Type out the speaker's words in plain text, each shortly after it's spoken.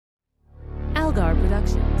Algar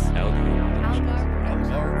Productions.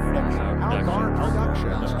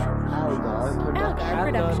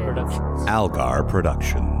 Algar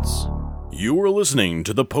Productions. You are listening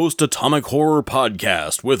to the Post-Atomic Horror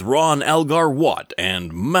Podcast with Ron Algar Watt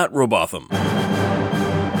and Matt Robotham.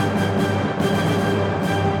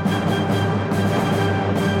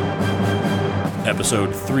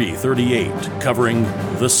 Episode 338, covering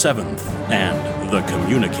The Seventh and The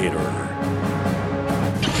Communicator.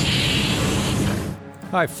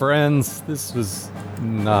 Hi, friends. This was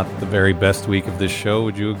not the very best week of this show.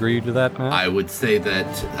 Would you agree to that, Matt? I would say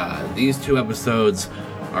that these two episodes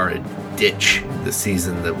are a ditch this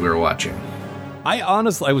season that we're watching. I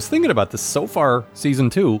was thinking about this so far, season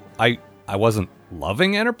 2. I wasn't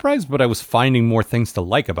loving Enterprise, but I was finding more things to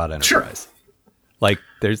like about Enterprise. Sure. Like,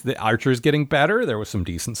 there's the Archer's getting better. There were some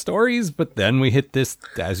decent stories, but then we hit this,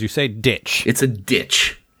 as you say, ditch. It's a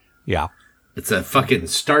ditch. Yeah. It's a fucking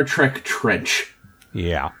Star Trek trench.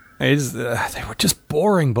 Yeah. They were just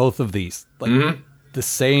boring, both of these. Like, the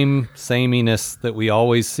same sameness that we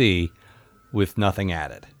always see with nothing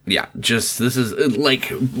added. Yeah, this is,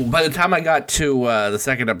 like, by the time I got to the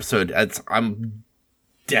second episode, I'm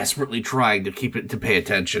desperately trying to pay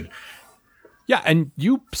attention. Yeah, and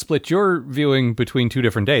you split your viewing between 2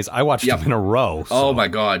 different days. I watched them in a row. So. Oh my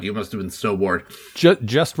god, you must have been so bored.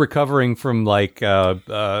 Just recovering from, like,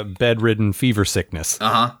 bedridden fever sickness.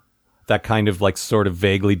 Uh-huh. That kind of, like, sort of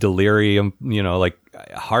vaguely delirium, like,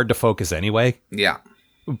 hard to focus anyway. Yeah.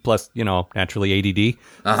 Plus, naturally ADD.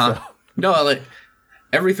 Uh-huh. So. No, like,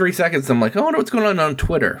 every 3 seconds I'm like, I wonder what's going on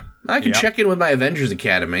Twitter. I can check in with my Avengers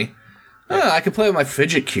Academy. I can play with my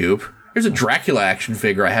fidget cube. There's a Dracula action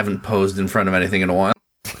figure I haven't posed in front of anything in a while.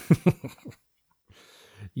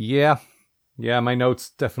 Yeah, my notes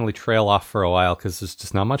definitely trail off for a while because there's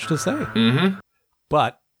just not much to say. Mm-hmm.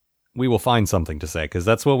 But we will find something to say because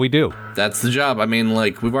that's what we do. That's the job. I mean,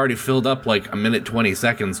 like, we've already filled up like a minute 20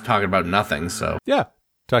 seconds talking about nothing, so. Yeah,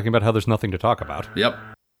 talking about how there's nothing to talk about. Yep.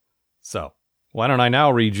 So, why don't I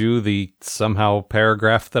now read you the somehow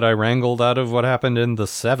paragraph that I wrangled out of what happened in The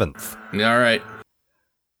Seventh. All right.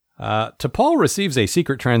 T'Pol receives a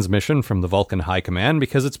secret transmission from the Vulcan High Command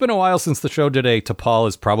because it's been a while since the show did a T'Pol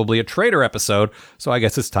is probably a traitor episode, so I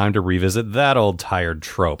guess it's time to revisit that old tired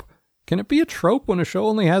trope. Can it be a trope when a show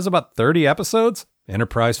only has about 30 episodes?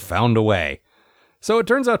 Enterprise found a way. So it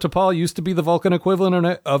turns out T'Pol used to be the Vulcan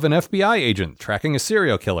equivalent of an FBI agent tracking a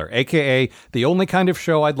serial killer, aka the only kind of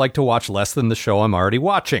show I'd like to watch less than the show I'm already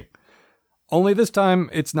watching. Only this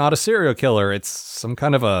time, it's not a serial killer, it's some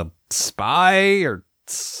kind of a spy or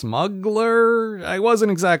smuggler? I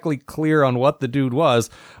wasn't exactly clear on what the dude was,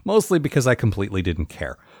 mostly because I completely didn't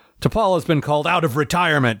care. T'Pol has been called out of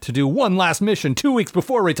retirement to do one last mission 2 weeks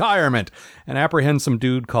before retirement and apprehend some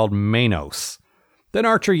dude called Manos. Then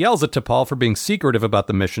Archer yells at T'Pol for being secretive about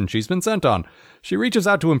the mission she's been sent on. She reaches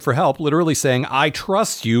out to him for help, literally saying, "I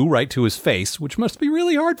trust you," right to his face, which must be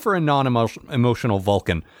really hard for a non-emotional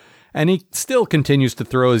Vulcan. And he still continues to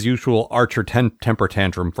throw his usual Archer temper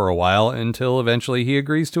tantrum for a while until eventually he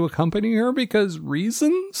agrees to accompany her because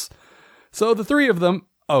reasons? So the three of them...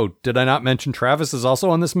 Oh, did I not mention Travis is also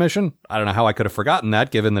on this mission? I don't know how I could have forgotten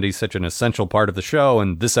that, given that he's such an essential part of the show,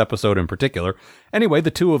 and this episode in particular. Anyway, the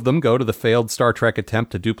two of them go to the failed Star Trek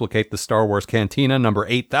attempt to duplicate the Star Wars Cantina number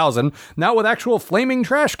 8000, now with actual flaming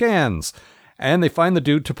trash cans. And they find the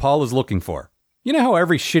dude T'Pol is looking for. You know how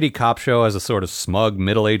every shitty cop show has a sort of smug,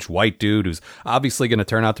 middle-aged white dude who's obviously going to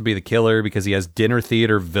turn out to be the killer because he has dinner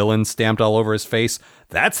theater villain stamped all over his face?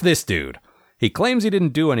 That's this dude. He claims he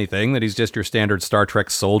didn't do anything, that he's just your standard Star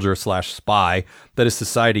Trek soldier/spy that his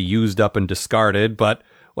society used up and discarded, but,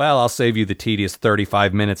 well, I'll save you the tedious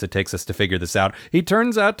 35 minutes it takes us to figure this out. He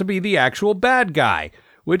turns out to be the actual bad guy,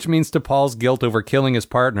 which means T'Pol's guilt over killing his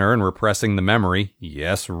partner and repressing the memory,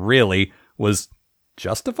 yes, really, was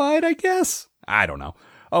justified, I guess? I don't know.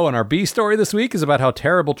 Oh, and our B story this week is about how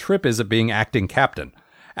terrible Trip is at being acting captain.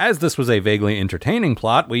 As this was a vaguely entertaining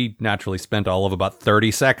plot, we naturally spent all of about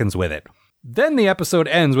 30 seconds with it. Then the episode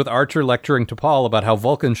ends with Archer lecturing T'Pol about how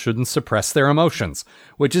Vulcans shouldn't suppress their emotions,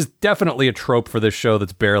 which is definitely a trope for this show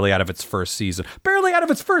that's barely out of its first season. Barely out of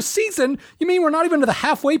its first season? You mean we're not even to the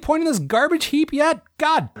halfway point in this garbage heap yet?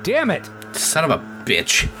 God damn it. Son of a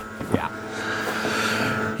bitch.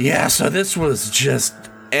 Yeah. Yeah, so this was just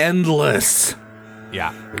endless.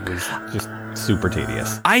 Yeah, it was just super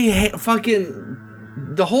tedious. I hate fucking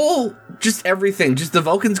the whole, just everything. Just the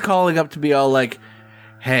Vulcans calling up to be all like,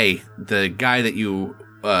 hey, the guy that you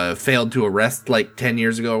failed to arrest like 10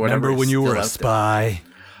 years ago or whatever. Remember when you were a spy?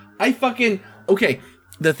 Okay,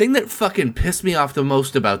 the thing that fucking pissed me off the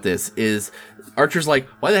most about this is Archer's like,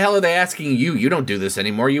 why the hell are they asking you? You don't do this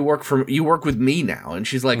anymore. You work with me now. And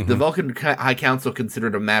she's like, the Vulcan High Council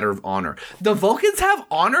considered a matter of honor. The Vulcans have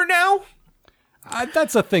honor now?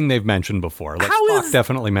 That's a thing they've mentioned before. Like, Spock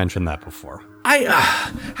definitely mentioned that before.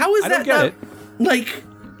 How is that? I don't get it. Like,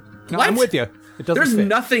 no, I'm with you. It doesn't There's fit.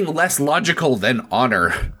 nothing less logical than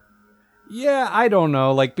honor. Yeah, I don't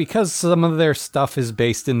know. Like, because some of their stuff is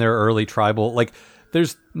based in their early tribal, like,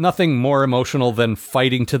 there's nothing more emotional than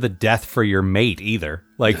fighting to the death for your mate either.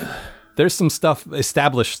 Like, there's some stuff,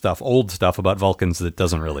 established stuff, old stuff about Vulcans that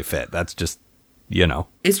doesn't really fit. That's just,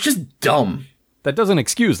 It's just dumb. That doesn't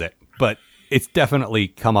excuse it, but it's definitely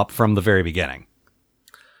come up from the very beginning.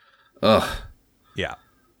 Ugh. Yeah.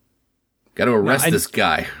 Got to arrest this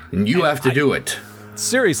guy, and you have to do it.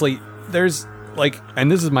 Seriously, there's, like, and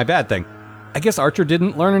this is my bad thing, I guess Archer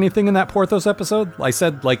didn't learn anything in that Porthos episode. I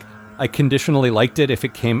said, like, I conditionally liked it if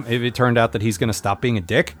it turned out that he's going to stop being a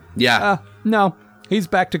dick. Yeah. No. He's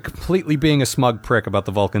back to completely being a smug prick about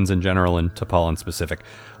the Vulcans in general and T'Pol in specific.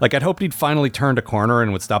 Like, I'd hoped he'd finally turned a corner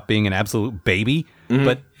and would stop being an absolute baby,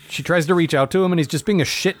 but she tries to reach out to him and he's just being a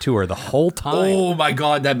shit to her the whole time. Oh my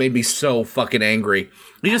god, that made me so fucking angry.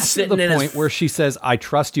 He's just sitting to the point where she says, I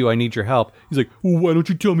trust you, I need your help. He's like, well, why don't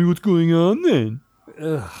you tell me what's going on then?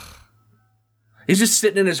 Ugh. He's just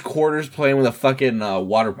sitting in his quarters playing with a fucking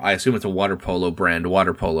I assume it's a water polo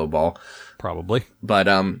ball. Probably. But,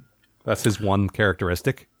 that's his one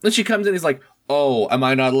characteristic. Then she comes in, he's like, oh, am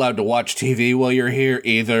I not allowed to watch TV while you're here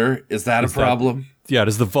either? Is that a problem?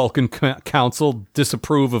 Does the Vulcan Council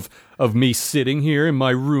disapprove of me sitting here in my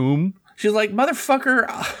room? She's like,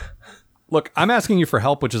 motherfucker. Look, I'm asking you for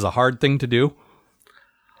help, which is a hard thing to do.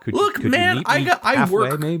 Could man, I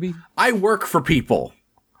work for people.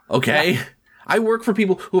 Okay? Yeah. I work for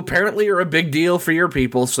people who apparently are a big deal for your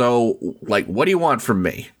people, so, like, what do you want from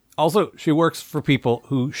me? Also, she works for people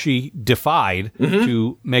who she defied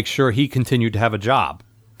to make sure he continued to have a job.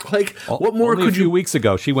 Like, what more could you... A few weeks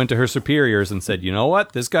ago, she went to her superiors and said, you know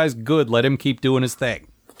what? This guy's good. Let him keep doing his thing.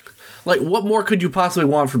 Like, what more could you possibly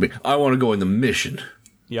want from me? I want to go in the mission.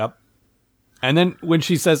 Yep. And then when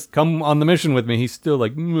she says, come on the mission with me, he's still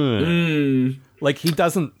like, Like, he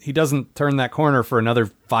doesn't turn that corner for another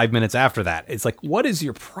 5 minutes after that. It's like, what is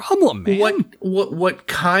your problem, man? What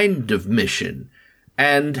kind of mission?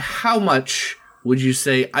 And how much would you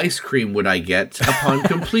say ice cream would I get upon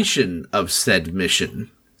completion of said mission?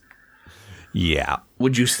 Yeah.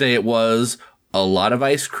 Would you say it was a lot of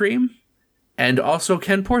ice cream? And also,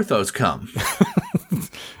 can Porthos come?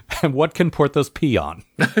 And what can Porthos pee on?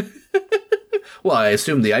 Well, I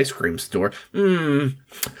assume the ice cream store.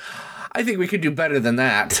 I think we could do better than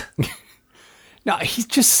that. No, he's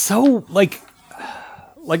just so, like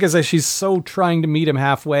I said, she's so trying to meet him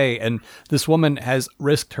halfway, and this woman has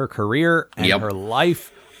risked her career and her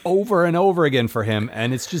life over and over again for him,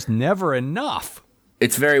 and it's just never enough.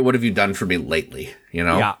 It's very, what have you done for me lately,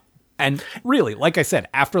 Yeah. And really, like I said,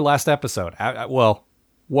 after last episode, well,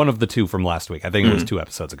 one of the two from last week, I think it was 2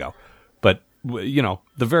 episodes ago, but, the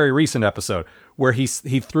very recent episode where he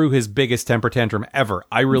threw his biggest temper tantrum ever,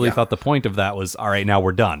 I really thought the point of that was, all right, now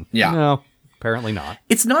we're done. Yeah. No, apparently not.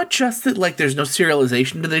 It's not just that, like, there's no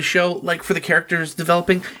serialization to this show, like, for the characters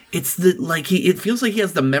developing. It's that, like, it feels like he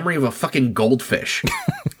has the memory of a fucking goldfish.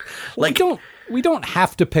 Like, we don't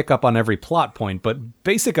have to pick up on every plot point, but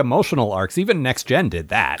basic emotional arcs, even Next Gen did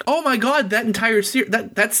that. Oh my god, that entire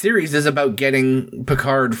that series is about getting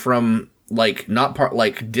Picard from, like, not part,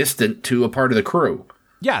 like, distant to a part of the crew.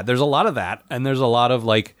 Yeah, there's a lot of that, and there's a lot of,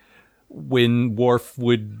 like, when Worf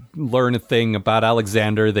would learn a thing about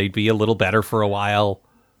Alexander, they'd be a little better for a while.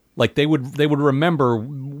 Like, they would remember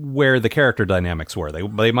where the character dynamics were.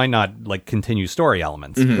 They might not, like, continue story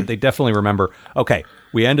elements, but they definitely remember, okay,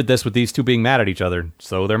 we ended this with these two being mad at each other,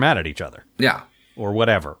 so they're mad at each other. Yeah. Or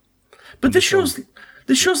whatever. But this show's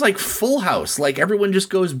like Full House. Like, everyone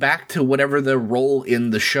just goes back to whatever the role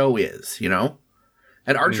in the show is,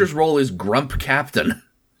 And Archer's role is Grump Captain.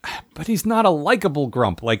 But he's not a likable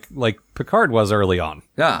grump like Picard was early on.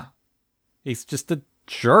 Yeah. He's just a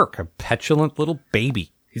jerk, a petulant little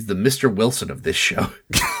baby. He's the Mr. Wilson of this show.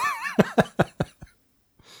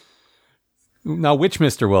 Now, which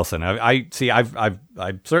Mr. Wilson?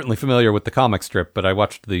 I'm certainly familiar with the comic strip, but I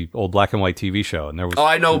watched the old black and white TV show, and there was. Oh,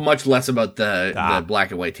 I know much less about the black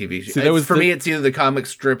and white TV show. See, for me, it's either the comic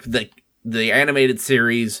strip, the animated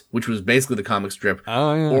series, which was basically the comic strip,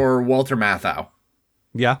 or Walter Matthau.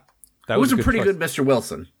 Yeah, that was a pretty good Mr.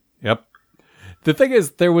 Wilson. Yep. The thing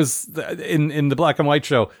is, there was in the black and white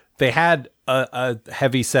show, they had a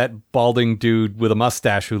heavy-set, balding dude with a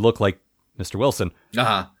mustache who looked like Mr. Wilson.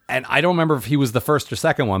 Uh-huh. And I don't remember if he was the first or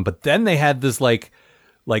second one, but then they had this, like,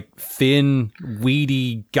 like thin,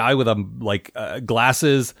 weedy guy with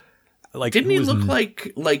glasses. Like, didn't he look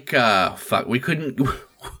like fuck? We couldn't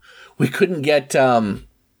get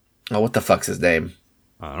what the fuck's his name?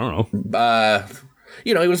 I don't know.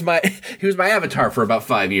 He was my avatar for about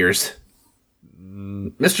 5 years.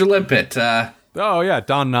 Mr. Limpet. Oh yeah,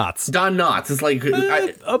 Don Knotts. Don Knotts. It's like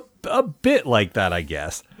a bit like that, I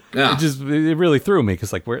guess. Yeah. It really threw me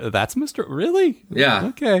because that's Mr. Really? Yeah.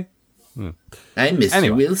 Okay. I'm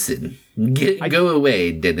Mr. Wilson. Go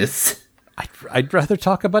away, Dennis. I'd rather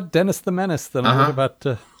talk about Dennis the Menace than I would about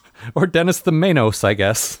or Dennis the Manos, I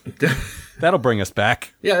guess. That'll bring us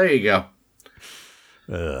back. Yeah, there you go.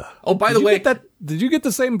 Oh, by the way, did you get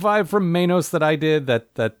the same vibe from Manos that I did?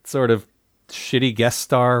 That sort of shitty guest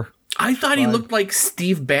star. I thought he looked like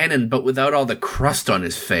Steve Bannon, but without all the crust on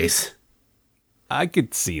his face. I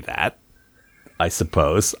could see that, I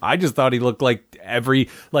suppose. I just thought he looked like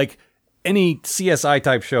any CSI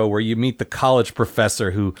type show where you meet the college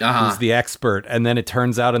professor who's the expert, and then it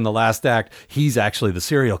turns out in the last act, he's actually the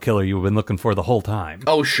serial killer you've been looking for the whole time.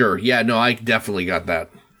 Oh, sure. Yeah, no, I definitely got that.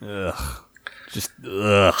 Ugh. Just,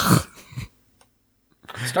 ugh.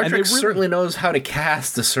 Star Trek certainly knows how to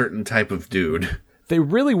cast a certain type of dude. They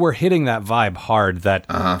really were hitting that vibe hard that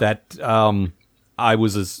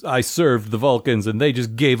I served the Vulcans and they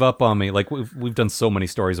just gave up on me. Like we've done so many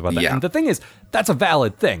stories about that. Yeah. And the thing is, that's a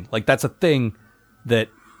valid thing. Like that's a thing that,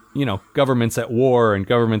 governments at war and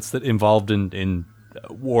governments that involved in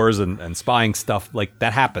wars and spying stuff, like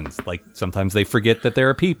that happens. Like sometimes they forget that there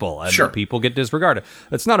are people and people get disregarded.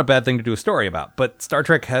 That's not a bad thing to do a story about, but Star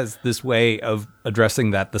Trek has this way of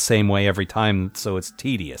addressing that the same way every time. So it's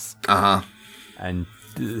tedious. But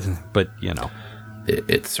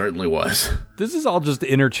It certainly was. This is all just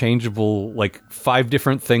interchangeable, like 5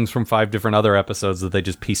 different things from 5 different other episodes that they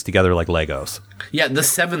just piece together like Legos. Yeah, the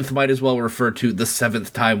 7th might as well refer to the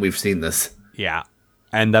 7th time we've seen this. Yeah.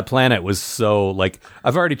 And that planet was so,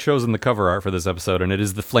 I've already chosen the cover art for this episode, and it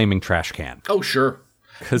is the flaming trash can. Oh, sure.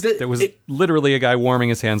 Because there was literally a guy warming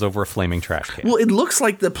his hands over a flaming trash can. Well, it looks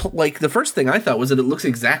like the first thing I thought was that it looks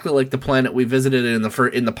exactly like the planet we visited in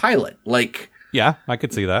the pilot. Yeah, I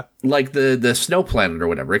could see that. Like the snow planet or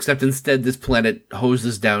whatever, except instead this planet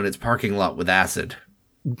hoses down its parking lot with acid.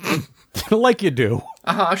 Like you do.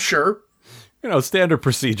 Sure. Standard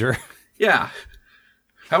procedure. Yeah.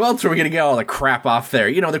 How else are we going to get all the crap off there?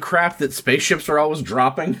 The crap that spaceships are always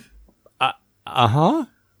dropping?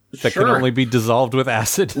 That can only be dissolved with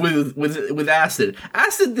acid. With acid.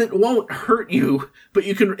 Acid that won't hurt you, but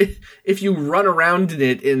you can, if you run around in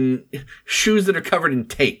it in shoes that are covered in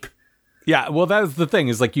tape. Yeah, well, that's the thing,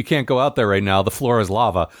 is you can't go out there right now. The floor is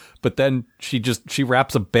lava. But then she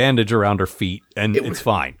wraps a bandage around her feet, and it's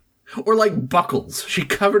fine. Or like buckles. She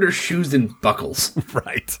covered her shoes in buckles.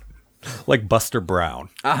 Right. Like Buster Brown.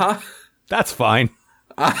 That's fine.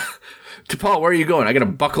 T'Pol, where are you going? I gotta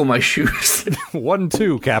buckle my shoes.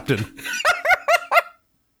 1-2, Captain.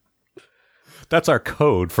 That's our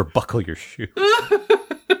code for buckle your shoes.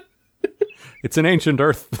 It's an ancient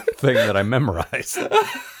Earth thing that I memorized.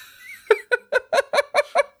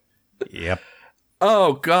 Yep.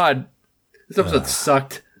 Oh, God. This episode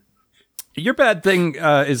sucked. Your bad thing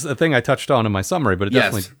is a thing I touched on in my summary, but it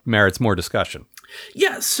definitely merits more discussion.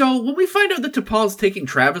 Yeah, so when we find out that T'Pol's taking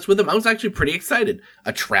Travis with him, I was actually pretty excited.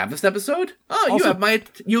 A Travis episode? Oh, also,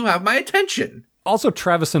 you have my attention. Also,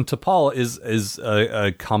 Travis and T'Pol is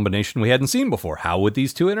a combination we hadn't seen before. How would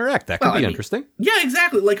these two interact? That could be interesting. Yeah,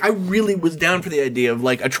 exactly. I really was down for the idea of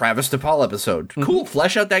a Travis T'Pol episode. Mm-hmm. Cool,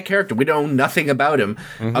 flesh out that character. We know nothing about him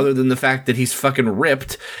other than the fact that he's fucking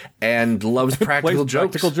ripped and loves practical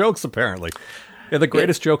jokes. Practical jokes, apparently. Yeah, the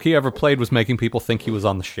greatest joke he ever played was making people think he was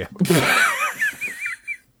on the ship.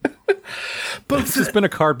 But it's just been a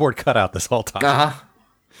cardboard cutout this whole time.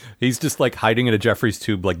 He's just hiding in a Jeffries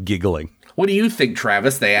tube, giggling. What do you think,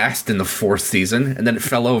 Travis? They asked in the 4th season, and then it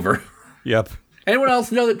fell over. Yep. Anyone else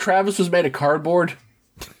know that Travis was made of cardboard?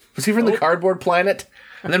 Was he from the cardboard planet?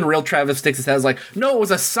 And then real Travis sticks his head no, it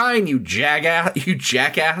was a sign, you jackass.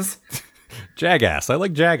 Jagass. I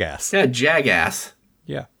like jagass. Yeah, jagass.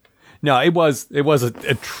 Yeah. No, it was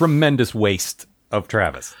a tremendous waste of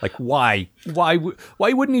Travis. Why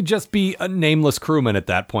wouldn't he just be a nameless crewman at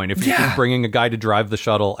that point if he's bringing a guy to drive the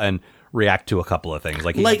shuttle and react to a couple of things?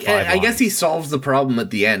 I guess he solves the problem at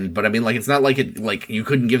the end, but I mean, it's not you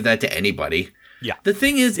couldn't give that to anybody. Yeah. The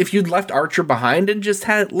thing is, if you'd left Archer behind and just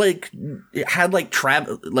had Travis be the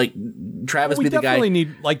guy. We definitely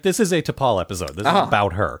need this is a T'Pol episode. This is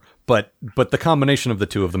about her. But the combination of the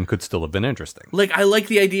two of them could still have been interesting. Like, I like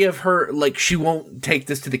the idea of her, like, she won't take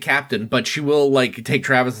this to the captain, but she will, like, take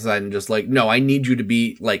Travis aside and just, like, no, I need you to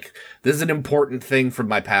be, like, this is an important thing from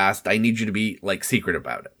my past. I need you to be, like, secret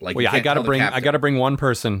about it. Like, well, yeah, I gotta bring one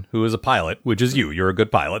person who is a pilot, which is you. You're a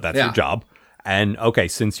good pilot. That's your job. And, okay,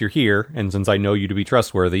 since you're here, and since I know you to be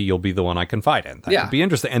trustworthy, you'll be the one I confide in. That could be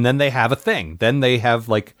interesting. And then they have a thing. Then they have,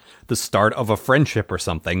 like, the start of a friendship or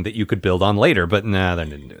something that you could build on later. But, nah, they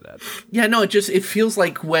didn't do that. Yeah, no, it feels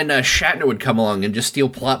like when Shatner would come along and just steal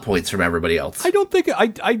plot points from everybody else. I don't think...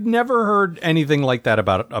 I never heard anything like that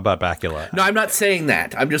about Bakula. No, I'm not saying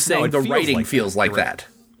that. I'm just saying the writing feels like that.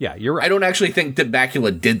 Yeah, you're right. I don't actually think that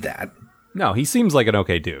Bakula did that. No, he seems like an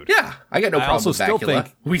okay dude. Yeah, I got no problem with Bakula.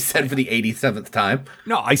 We said for the 87th time.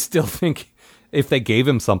 No, I still think if they gave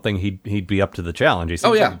him something, he'd be up to the challenge. He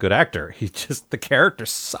seems like a good actor. The character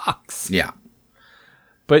sucks. Yeah.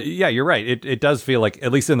 But yeah, you're right. It does feel like,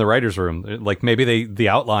 at least in the writer's room, like maybe the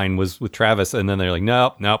outline was with Travis, and then they're like,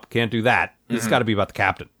 nope, can't do that. It's got to be about the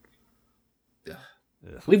captain.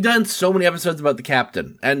 We've done so many episodes about the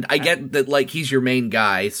captain, and I get that, like, he's your main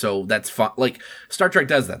guy, so that's fine. Like, Star Trek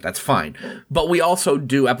does that, that's fine. But we also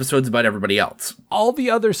do episodes about everybody else. All the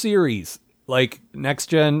other series, like Next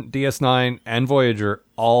Gen, DS9, and Voyager,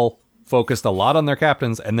 all focused a lot on their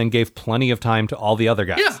captains, and then gave plenty of time to all the other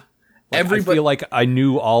guys. Yeah. I feel like I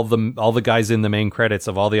knew all the guys in the main credits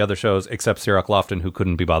of all the other shows, except Cirroc Lofton, who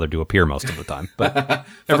couldn't be bothered to appear most of the time. But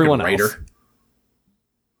everyone else.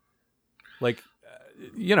 Like...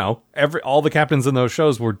 all the captains in those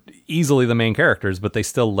shows were easily the main characters, but they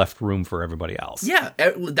still left room for everybody else. Yeah,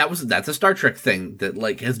 that's a Star Trek thing that,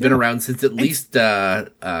 like, has been around since at least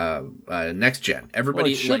Next Gen.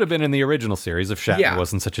 Everybody should have been in the original series if Shatner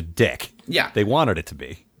wasn't such a dick. Yeah, they wanted it to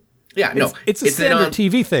be. Yeah, no, it's a standard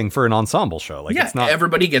TV thing for an ensemble show. Like, it's not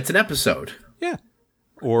everybody gets an episode. Yeah,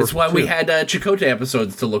 that's why we had Chakotay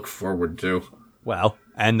episodes to look forward to. Well,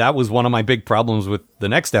 and that was one of my big problems with the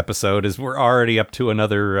next episode is we're already up to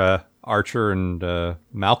another Archer and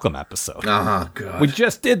Malcolm episode. Oh, God. We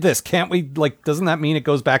just did this. Can't we, like, doesn't that mean it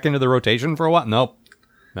goes back into the rotation for a while? Nope.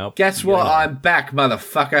 Guess what? I'm back,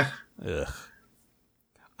 motherfucker. Ugh.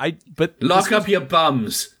 Lock up your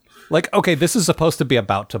bums. Like, okay, this is supposed to be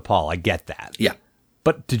about T'Pol. I get that. Yeah.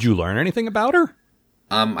 But did you learn anything about her?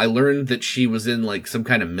 I learned that she was in, like, some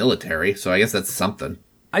kind of military, so I guess that's something.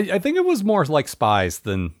 I think it was more like spies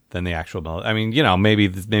than the actual military. I mean, maybe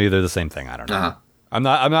they're the same thing. I don't know. Uh-huh.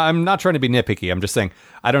 I'm not trying to be nitpicky. I'm just saying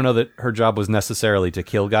I don't know that her job was necessarily to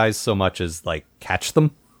kill guys so much as, like, catch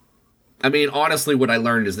them. I mean, honestly, what I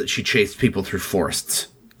learned is that she chased people through forests.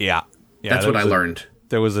 Yeah, that's what I learned.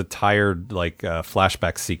 There was a tired, like,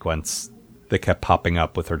 flashback sequence that kept popping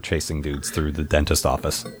up with her chasing dudes through the dentist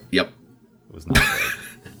office. Yep, it was not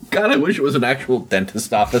great. God, I wish it was an actual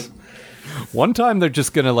dentist office. One time they're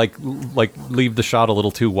just gonna like leave the shot a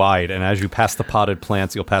little too wide, and as you pass the potted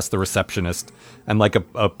plants, you'll pass the receptionist and like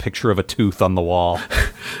a picture of a tooth on the wall.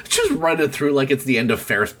 Just run it through like it's the end of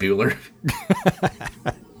Ferris Bueller.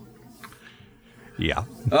 Yeah.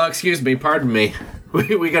 Oh, excuse me, pardon me.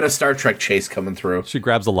 We got a Star Trek chase coming through. She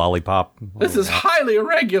grabs a lollipop. This is highly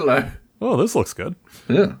irregular. Oh, this looks good.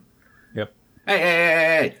 Yeah. Yep.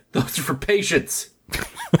 Hey! Those are for patients.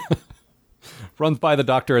 Runs by the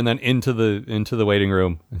doctor and then into the waiting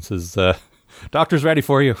room and says, "Doctor's ready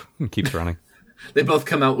for you." And keeps running. They both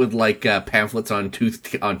come out with like pamphlets on tooth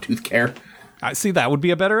care. I see. That would be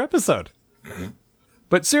a better episode.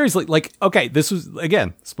 But seriously, like, okay, this was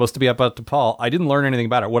again supposed to be about T'Pol. I didn't learn anything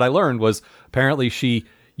about her. What I learned was apparently she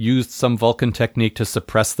used some Vulcan technique to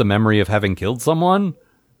suppress the memory of having killed someone.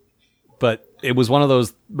 But it was one of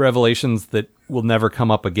those revelations that will never come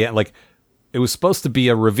up again. Like, it was supposed to be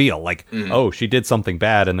a reveal, like, oh, she did something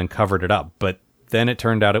bad and then covered it up. But then it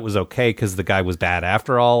turned out it was okay because the guy was bad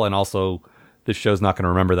after all, and also this show's not going to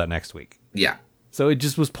remember that next week. Yeah. So it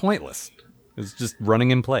just was pointless. It was just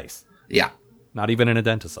running in place. Yeah. Not even in a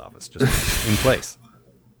dentist's office, just in place.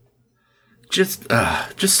 Just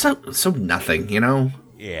so nothing, you know?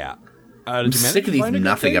 Yeah. I'm sick of these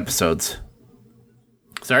nothing episodes.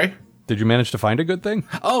 Sorry? Did you manage to find a good thing?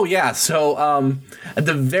 Oh, yeah. So, at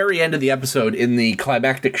the very end of the episode, in the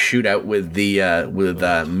climactic shootout with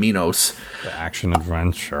Minos. The action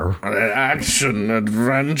adventure.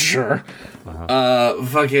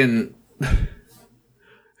 Fucking...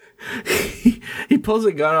 he pulls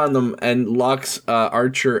a gun on them and locks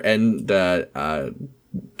Archer and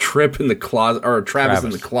Trip in the closet, or Travis in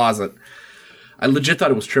the closet. I legit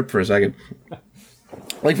thought it was Trip for a second.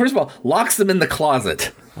 Like, first of all, locks them in the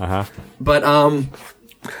closet. Uh-huh. But,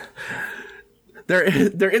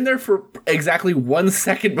 They're in there for exactly 1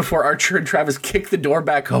 second before Archer and Travis kick the door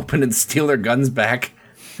back open and steal their guns back.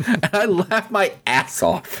 And I laugh my ass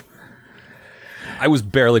off. I was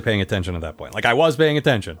barely paying attention at that point. Like, I was paying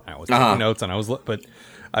attention. I was taking notes, and but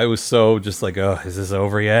I was so just like, oh, is this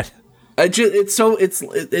over yet?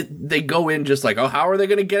 They go in just like, oh, how are they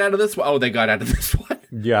going to get out of this one? Oh, they got out of this one.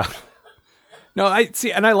 Yeah. No, I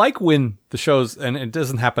see, and I like when the show's, and it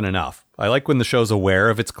doesn't happen enough. I like when the show's aware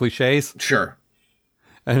of its cliches. Sure.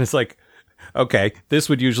 And it's like, okay, this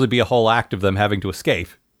would usually be a whole act of them having to escape.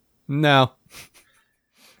 No.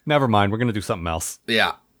 Never mind, we're going to do something else.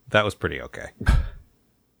 Yeah. That was pretty okay.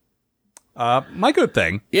 My good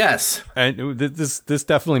thing. Yes. And this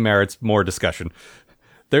definitely merits more discussion.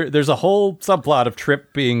 There's a whole subplot of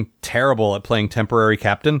Trip being terrible at playing temporary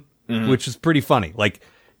captain, which is pretty funny. Like,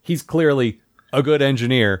 he's clearly a good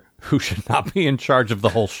engineer who should not be in charge of the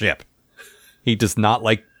whole ship. He does not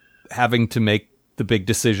like having to make the big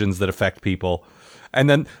decisions that affect people. And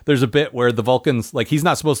then there's a bit where the Vulcans, like, he's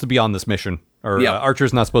not supposed to be on this mission, or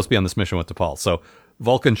Archer's not supposed to be on this mission with T'Pol. So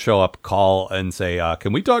Vulcans show up, call, and say,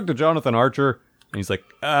 can we talk to Jonathan Archer? And he's like,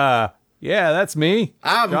 yeah, that's me.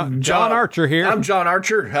 I'm John Archer here. I'm John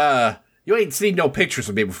Archer. You ain't seen no pictures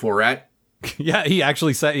of me before, right? Yeah, he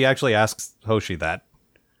actually asks Hoshi that.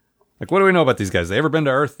 Like, what do we know about these guys? They ever been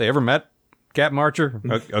to Earth? They ever met Captain Archer?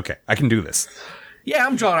 Okay, I can do this. Yeah,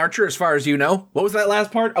 I'm John Archer, as far as you know. What was that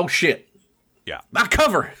last part? Oh, shit. Yeah. My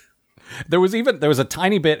cover. There was a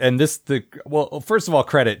tiny bit, and first of all,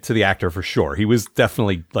 credit to the actor for sure. He was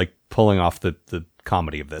definitely, like, pulling off the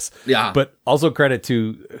comedy of this. Yeah. But also credit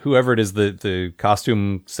to whoever it is, the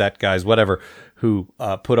costume set guys, whatever, who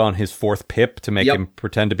put on his fourth pip to make him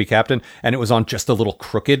pretend to be captain, and it was on just a little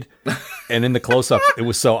crooked. And in the close-ups, it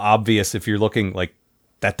was so obvious if you're looking like,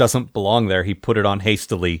 that doesn't belong there. He put it on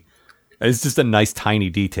hastily. It's just a nice,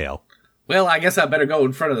 tiny detail. Well, I guess I better go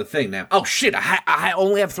in front of the thing now. Oh, shit, I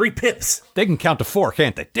only have 3 pips. They can count to 4,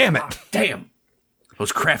 can't they? Damn it. Oh, damn.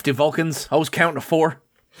 Those crafty Vulcans always counting to 4.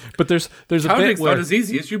 But there's a bit where... Counting's not as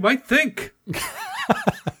easy as you might think.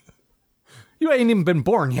 You ain't even been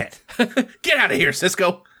born yet. Get out of here,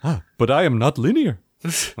 Cisco. But I am not linear.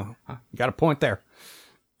 You got a point there.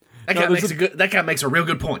 That guy makes a real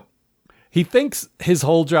good point. He thinks his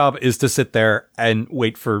whole job is to sit there and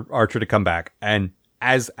wait for Archer to come back. And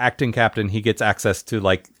as acting captain, he gets access to,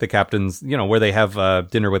 like, the captain's, where they have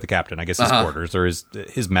dinner with the captain, I guess his quarters or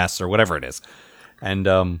his mess or whatever it is. And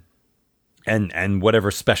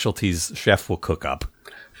whatever specialties Chef will cook up.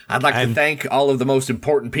 I'd like to thank all of the most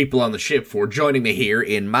important people on the ship for joining me here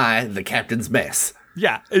in the captain's mess.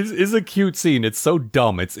 Yeah, it's a cute scene. It's so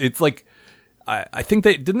dumb. It's like, I think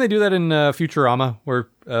didn't they do that in Futurama, where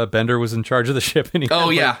Bender was in charge of the ship and he had,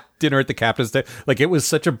 like, dinner at the captain's day. Like, it was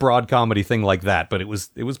such a broad comedy thing like that, but it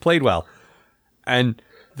was played well. And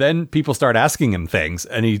then people start asking him things,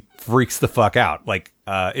 and he freaks the fuck out. Like,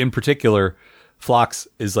 in particular, Phlox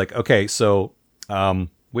is like, okay, so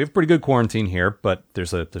we have pretty good quarantine here, but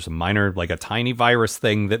there's a minor, like a tiny virus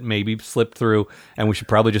thing that maybe slipped through, and we should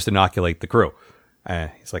probably just inoculate the crew.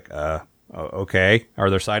 He's like, okay. Are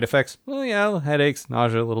there side effects? Well, yeah, headaches,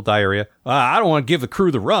 nausea, a little diarrhea. I don't want to give the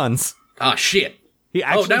crew the runs. Ah, shit. He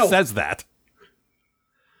actually says that.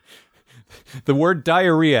 The word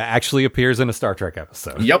diarrhea actually appears in a Star Trek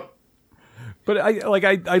episode. Yep. But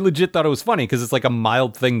I legit thought it was funny because it's like a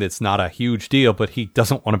mild thing that's not a huge deal, but he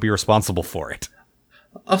doesn't want to be responsible for it.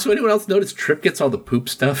 Also, anyone else notice Trip gets all the poop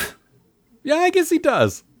stuff? Yeah, I guess he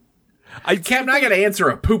does. Captain, I gotta answer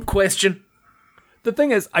a poop question. The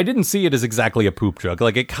thing is, I didn't see it as exactly a poop joke.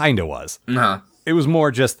 Like, it kind of was. Uh-huh. It was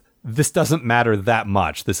more just, this doesn't matter that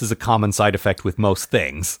much. This is a common side effect with most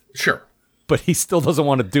things. Sure. But he still doesn't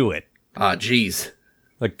want to do it. Ah, jeez.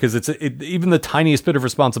 Like, because even the tiniest bit of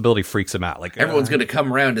responsibility freaks him out. Like, everyone's going to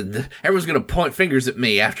come around and everyone's going to point fingers at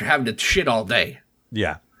me after having to shit all day.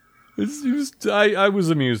 Yeah. I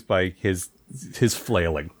was amused by his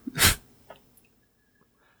flailing.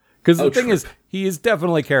 Because the thing is, he is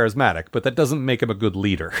definitely charismatic, but that doesn't make him a good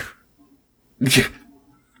leader.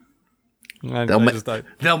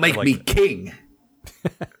 They'll make me king.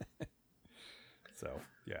 So,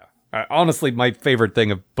 yeah. Honestly, my favorite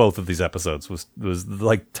thing of both of these episodes was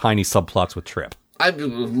like tiny subplots with Trip.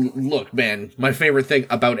 Look, man, my favorite thing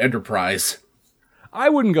about Enterprise. I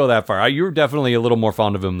wouldn't go that far. You're definitely a little more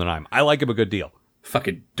fond of him than I am. I like him a good deal.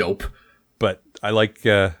 Fucking dope. But I like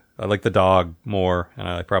the dog more, and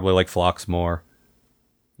I probably like Phlox more.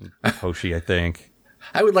 Hoshi, I think.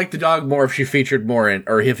 I would like the dog more if she featured more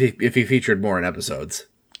if he featured more in episodes.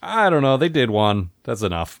 I don't know. They did one. That's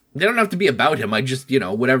enough. They don't have to be about him. I just,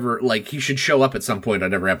 whatever, like, he should show up at some point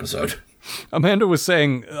on every episode. Amanda was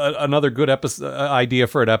saying another good idea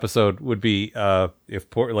for an episode would be if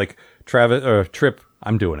Travis or Trip.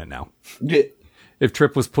 I'm doing it now. Yeah. If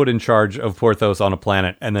Trip was put in charge of Porthos on a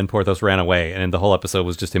planet, and then Porthos ran away, and the whole episode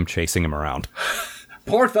was just him chasing him around.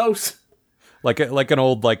 Porthos, like an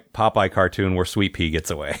old Popeye cartoon where Sweet Pea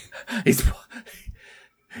gets away.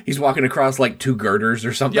 He's walking across like two girders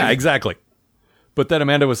or something. Yeah, exactly. But then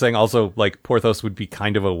Amanda was saying also Porthos would be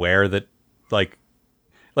kind of aware that like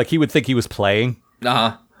he would think he was playing.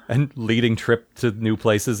 Uh-huh. And leading Trip to new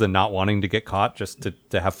places and not wanting to get caught just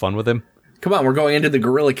to have fun with him. Come on, we're going into the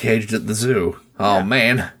gorilla cage at the zoo. Oh, yeah.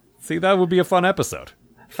 Man. See, that would be a fun episode.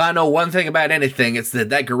 If I know one thing about anything, it's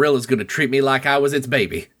that gorilla's going to treat me like I was its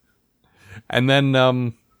baby. And then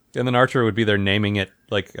Archer would be there naming it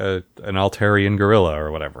like an Altarian gorilla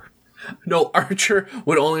or whatever. No, Archer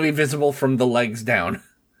would only be visible from the legs down.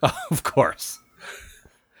 Of course.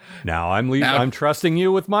 Now I'm trusting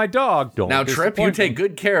you with my dog. Don't now, Trip, you take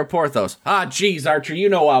good care of Porthos. Ah, geez, Archer, you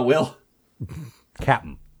know I will.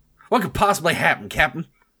 Captain. What could possibly happen, Captain?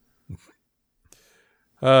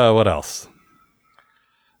 What else?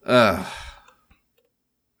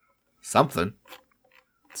 Something.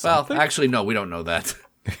 Well, actually, no, we don't know that.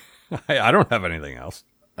 I don't have anything else.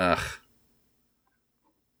 How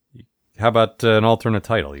about an alternate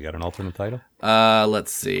title? You got an alternate title?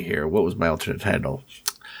 Let's see here. What was my alternate title?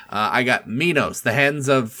 I got Minos, the hands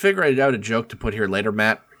of... Figure out a joke to put here later,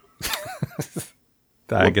 Matt.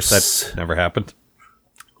 I guess that never happened.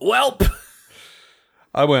 Welp!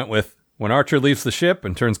 I went with when Archer leaves the ship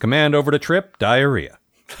and turns command over to Trip, diarrhea.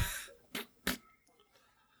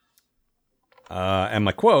 And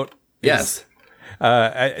my quote is,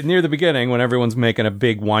 near the beginning when everyone's making a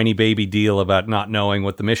big whiny baby deal about not knowing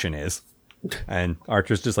what the mission is. And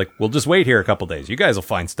Archer's just like, we'll just wait here a couple days. You guys will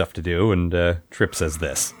find stuff to do. And Trip says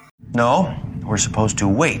this. No, we're supposed to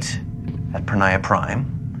wait at Pernaya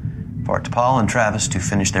Prime for T'Pol and Travis to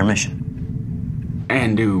finish their mission.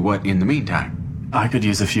 And do what in the meantime? I could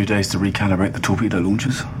use a few days to recalibrate the torpedo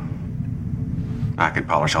launchers. I could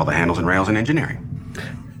polish all the handles and rails in engineering.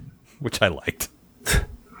 Which I liked.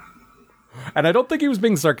 And I don't think he was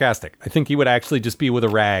being sarcastic. I think he would actually just be with a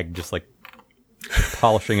rag, just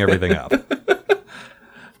polishing everything up. I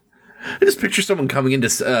just picture someone coming into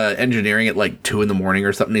engineering at 2 a.m.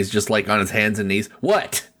 or something. He's just on his hands and knees.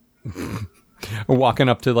 What? Or walking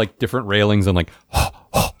up to different railings and and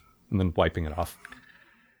then wiping it off.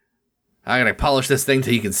 I gotta polish this thing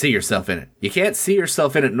till you can see yourself in it. You can't see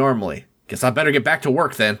yourself in it normally. Guess I better get back to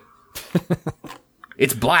work then.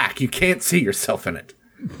 It's black. You can't see yourself in it.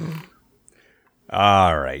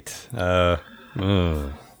 All right.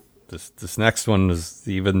 This next one is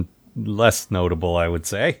even less notable, I would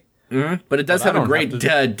say. Mm-hmm. But it does have a great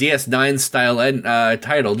DS9 style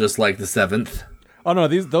title, just like the 7th. Oh no,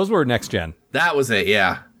 those were next gen. That was it,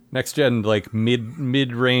 yeah. Next gen,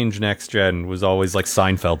 mid-range next gen was always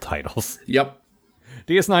Seinfeld titles. Yep.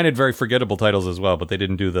 DS9 had very forgettable titles as well, but they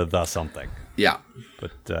didn't do the something. Yeah.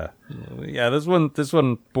 But yeah, this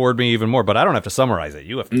one bored me even more. But I don't have to summarize it.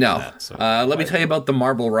 You have to. No. Do that, so. Let me tell you about the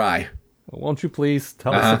Marble Rye. Won't you please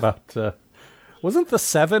tell us about? Wasn't the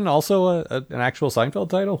 7 also an actual Seinfeld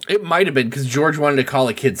title? It might have been because George wanted to call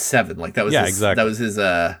a kid 7. That was exactly. That was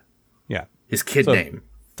his kid name.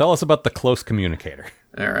 Tell us about the close communicator.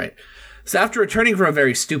 All right. So after returning from a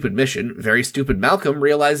very stupid mission, very stupid Malcolm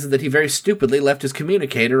realizes that he very stupidly left his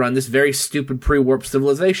communicator on this very stupid pre-warp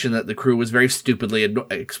civilization that the crew was very stupidly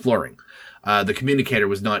exploring. The communicator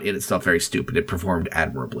was not in itself very stupid. It performed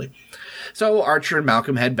admirably. So Archer and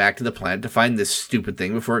Malcolm head back to the planet to find this stupid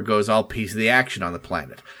thing before it goes all piece of the action on the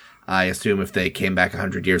planet. I assume if they came back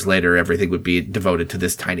 100 years later, everything would be devoted to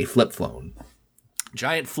this tiny flip phone.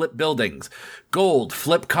 Giant flip buildings, gold,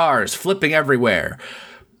 flip cars, flipping everywhere.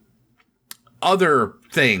 Other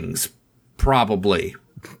things, probably.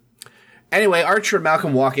 Anyway, Archer and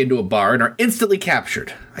Malcolm walk into a bar and are instantly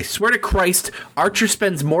captured. I swear to Christ, Archer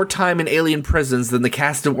spends more time in alien prisons than the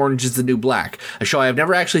cast of Orange is the New Black, a show I have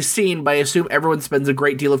never actually seen, but I assume everyone spends a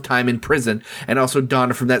great deal of time in prison, and also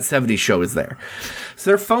Donna from That 70s Show is there.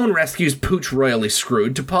 So their phone rescues Pooch royally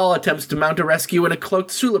screwed. T'Pol attempts to mount a rescue in a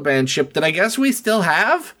cloaked Sulaban ship that I guess we still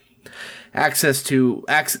have?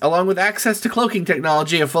 Along with access to cloaking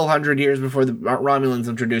technology a full 100 years before the Romulans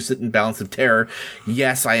introduced it in Balance of Terror.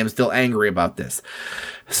 Yes, I am still angry about this.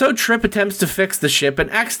 So Trip attempts to fix the ship and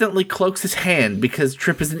accidentally cloaks his hand because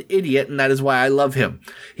Trip is an idiot and that is why I love him.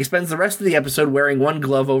 He spends the rest of the episode wearing one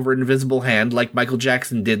glove over an invisible hand like Michael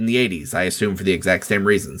Jackson did in the 80s, I assume for the exact same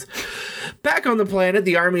reasons. Back on the planet,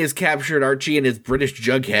 the army has captured Archie and his British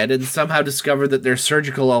Jughead and somehow discovered that their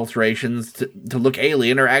surgical alterations to look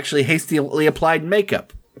alien are actually hastily applied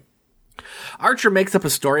makeup. Archer makes up a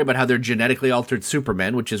story about how they're genetically altered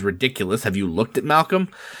Supermen, which is ridiculous. Have you looked at Malcolm?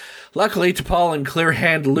 Luckily, T'Pol and Clear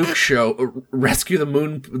Hand Luke rescue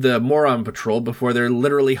the Moron Patrol before they're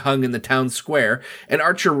literally hung in the town square, and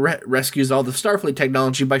Archer rescues all the Starfleet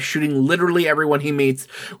technology by shooting literally everyone he meets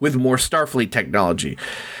with more Starfleet technology.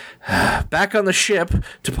 Back on the ship,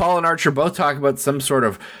 T'Pol and Archer both talk about some sort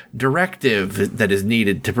of directive that is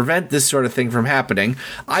needed to prevent this sort of thing from happening.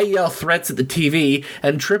 I yell threats at the TV,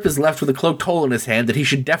 and Trip is left with a cloaked hole in his hand that he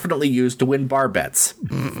should definitely use to win bar bets.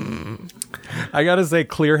 I gotta say,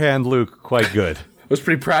 Clear Hand Luke, quite good. I was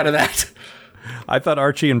pretty proud of that. I thought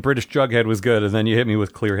Archie and British Jughead was good, and then you hit me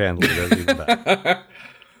with Clear Hand Luke. That's even better.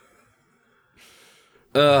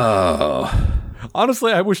 Oh...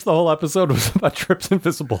 Honestly, I wish the whole episode was about Trip's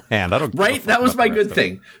invisible hand. I don't. Right? That was my good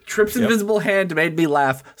thing. Trip's invisible hand made me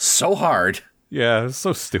laugh so hard. Yeah, it was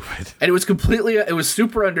so stupid. And it was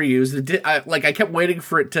super underused. I kept waiting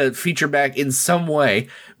for it to feature back in some way,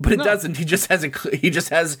 but it doesn't. He just has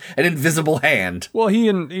an invisible hand. Well, he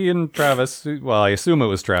and Travis, well, I assume it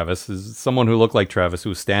was Travis, is someone who looked like Travis who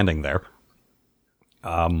was standing there.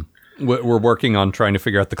 We're working on trying to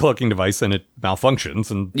figure out the cloaking device, and it malfunctions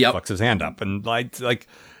and fucks his hand up. And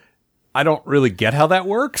I don't really get how that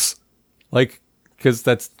works. Because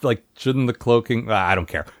that's shouldn't the cloaking? I don't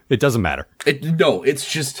care. It doesn't matter.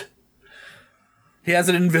 It's just he has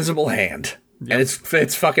an invisible hand, and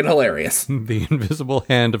it's fucking hilarious. The invisible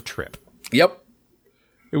hand of Trip. Yep.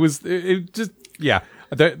 It just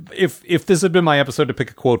If this had been my episode to pick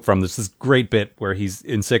a quote from, this great bit where he's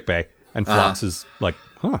in sickbay and Phlox is like,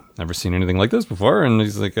 never seen anything like this before. And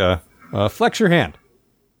he's like, flex your hand.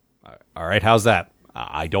 All right, how's that?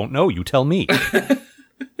 I don't know. You tell me.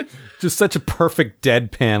 Just such a perfect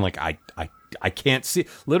deadpan. Like, I can't see.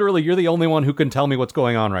 Literally, you're the only one who can tell me what's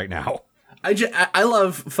going on right now. I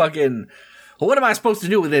love fucking, well, what am I supposed to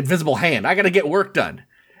do with an invisible hand? I got to get work done.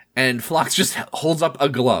 And Phlox just holds up a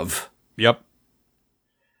glove. Yep.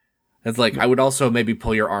 It's like, I would also maybe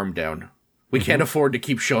pull your arm down. We can't afford to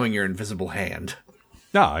keep showing your invisible hand.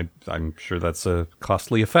 No, I'm sure that's a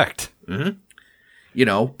costly effect. Mm-hmm. You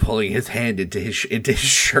know, pulling his hand into his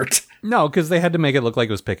shirt. No, because they had to make it look like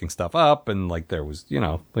it was picking stuff up, and like there was,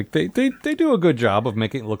 they do a good job of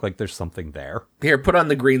making it look like there's something there. Here, put on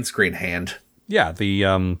the green screen hand. Yeah,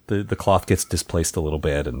 the cloth gets displaced a little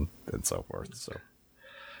bit and so forth. So,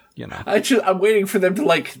 I'm waiting for them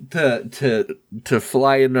to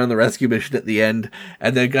fly in on the rescue mission at the end,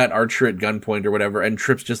 and they got Archer at gunpoint or whatever, and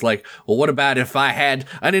Trip's just like, well, what about if I had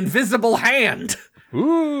an invisible hand?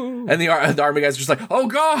 Ooh. And the army guy's just like, oh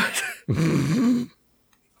god!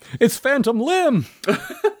 It's Phantom Limb!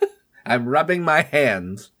 I'm rubbing my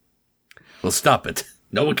hands. Well, stop it.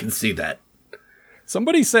 No one can see that.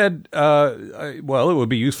 Somebody said, it would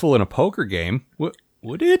be useful in a poker game.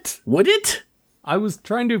 Would it? Would it? I was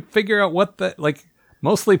trying to figure out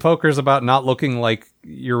mostly poker's about not looking like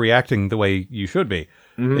you're reacting the way you should be.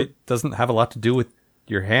 Mm-hmm. It doesn't have a lot to do with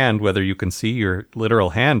your hand, whether you can see your literal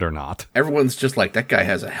hand or not. Everyone's just like, that guy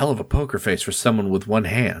has a hell of a poker face for someone with one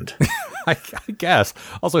hand. I guess.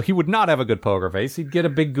 Also, he would not have a good poker face. He'd get a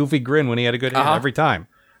big goofy grin when he had a good hand every time.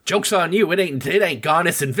 Joke's on you. It ain't gone.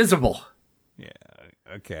 It's invisible. Yeah,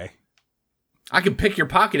 okay. I can pick your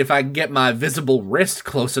pocket if I can get my visible wrist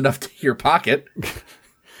close enough to your pocket.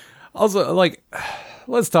 Also,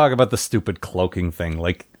 let's talk about the stupid cloaking thing.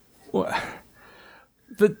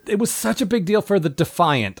 It was such a big deal for the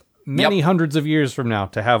Defiant many hundreds of years from now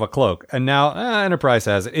to have a cloak. And now Enterprise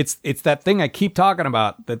has it. It's that thing I keep talking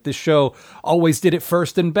about, that this show always did it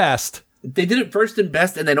first and best. They did it first and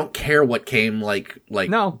best, and they don't care what came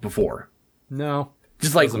before. No.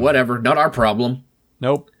 Just whatever, not our problem.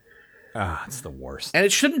 Nope. It's the worst. And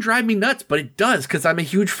it shouldn't drive me nuts, but it does, because I'm a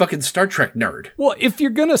huge fucking Star Trek nerd. Well, if you're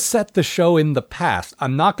going to set the show in the past,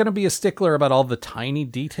 I'm not going to be a stickler about all the tiny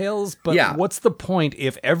details, but what's the point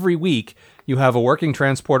if every week you have a working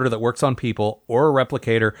transporter that works on people, or a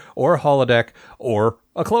replicator, or a holodeck, or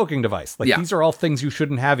a cloaking device? These are all things you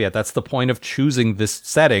shouldn't have yet. That's the point of choosing this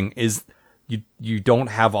setting, is you don't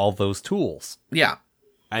have all those tools. Yeah.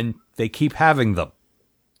 And they keep having them.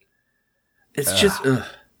 It's just...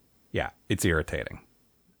 Yeah, it's irritating.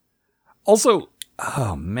 Also,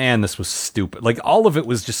 oh man, this was stupid. All of it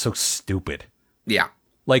was just so stupid. Yeah.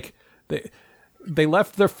 They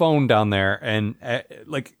left their phone down there, and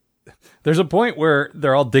there's a point where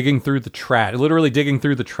they're all digging through the trash, literally digging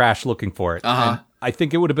through the trash looking for it. Uh-huh. And I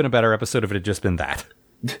think it would have been a better episode if it had just been that.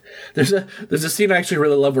 There's a scene I actually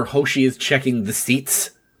really love where Hoshi is checking the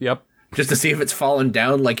seats. Yep. Just to see if it's fallen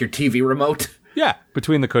down like your TV remote. Yeah,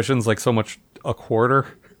 between the cushions, so much a quarter.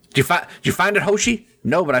 Did you find it, Hoshi?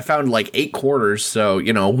 No, but I found like 8 quarters, so,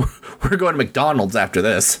 you know, we're going to McDonald's after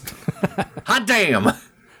this. Hot damn!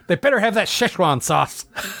 They better have that Szechuan sauce.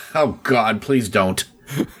 Oh, God, please don't.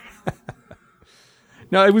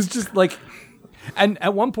 No, it was just like... And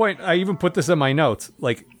at one point, I even put this in my notes.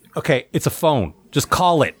 Like, okay, it's a phone. Just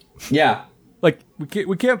call it. Yeah. Like,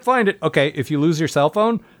 we can't find it. Okay, if you lose your cell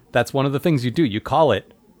phone, that's one of the things you do. You call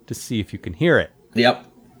it to see if you can hear it. Yep.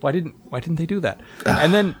 Why didn't they do that?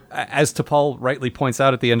 And then, as T'Pol rightly points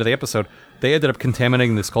out at the end of the episode, they ended up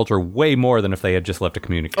contaminating this culture way more than if they had just left a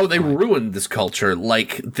communicator. Oh, they ruined this culture.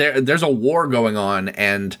 Like, there's a war going on,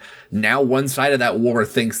 and now one side of that war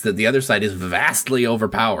thinks that the other side is vastly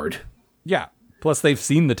overpowered. Yeah. Plus, they've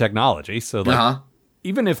seen the technology, so like,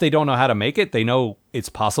 even if they don't know how to make it, they know it's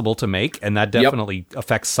possible to make, and that definitely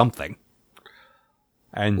affects something.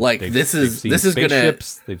 And like this is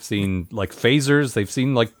spaceships, they've seen like phasers, they've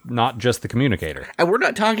seen like not just the communicator. And we're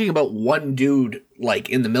not talking about one dude like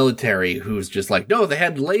in the military who's just like, no, they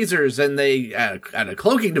had lasers and they had a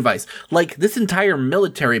cloaking device. Like this entire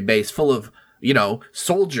military base full of, you know,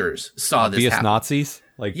 soldiers saw this happen. Nazis.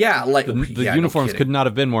 Like, yeah, like the uniforms could not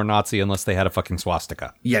have been more Nazi unless they had a fucking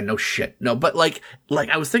swastika. Yeah, no shit. No, but like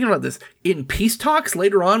I was thinking about this in peace talks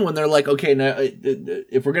later on when they're like, okay, now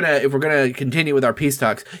if we're gonna continue with our peace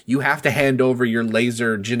talks, you have to hand over your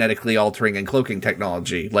laser genetically altering and cloaking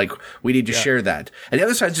technology. Like we need to share that. And the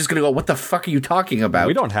other side's just gonna go, what the fuck are you talking about?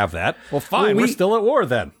 We don't have that. Well, fine, we're still at war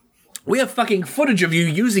then. We have fucking footage of you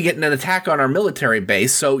using it in an attack on our military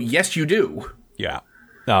base. So yes, you do. Yeah.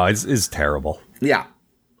 No, it's terrible. Yeah.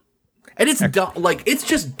 And it's dumb. Like, it's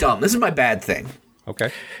just dumb. This is my bad thing.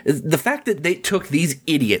 Okay. The fact that they took these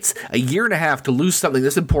idiots a year and a half to lose something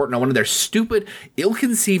this important on one of their stupid,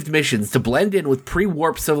 ill-conceived missions to blend in with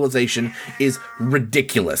pre-warp civilization is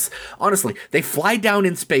ridiculous. Honestly, they fly down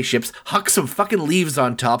in spaceships, huck some fucking leaves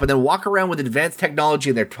on top, and then walk around with advanced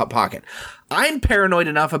technology in their pocket. I'm paranoid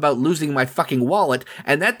enough about losing my fucking wallet,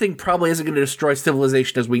 and that thing probably isn't going to destroy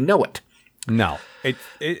civilization as we know it. No.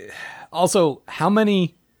 Also, how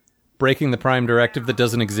many Breaking the Prime Directive that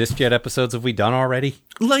doesn't exist yet episodes have we done already?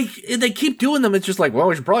 Like, they keep doing them. It's just like, well,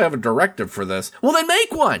 we should probably have a directive for this. Well, then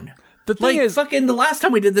make one. The thing is, fucking the last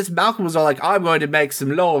time we did this, Malcolm was all like, I'm going to make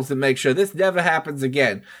some laws to make sure this never happens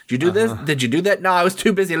again. Did you do this? Did you do that? No, I was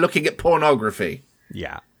too busy looking at pornography.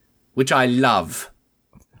 Yeah. Which I love.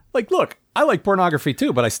 Like, look, I like pornography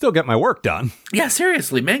too, but I still get my work done. Yeah,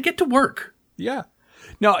 seriously, man, get to work. Yeah.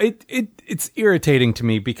 No, it's irritating to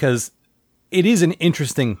me because it is an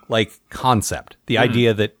interesting, like, concept. The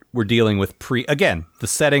idea that we're dealing with the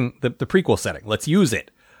setting, the prequel setting. Let's use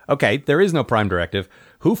it. Okay, there is no Prime Directive.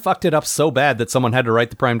 Who fucked it up so bad that someone had to write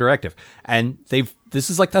the Prime Directive? And this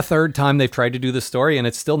is like the third time they've tried to do this story, and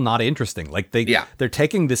it's still not interesting. Like, they're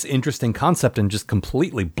taking this interesting concept and just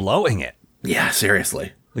completely blowing it. Yeah,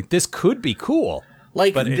 seriously. Like, this could be cool,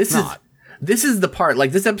 like, but it's not. This is the part,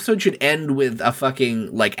 like, this episode should end with a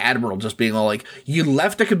fucking, like, Admiral just being all like, you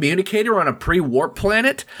left a communicator on a pre-warp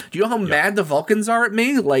planet? Do you know how mad the Vulcans are at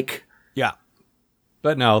me? Like... Yeah.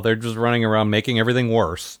 But no, they're just running around making everything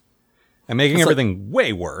worse. And making everything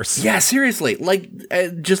way worse. Yeah, seriously. Like,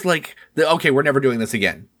 just like, okay, we're never doing this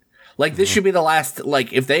again. Like, this should be the last,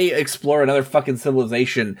 like, if they explore another fucking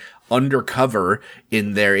civilization undercover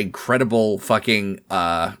in their incredible fucking,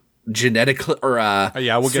 genetically or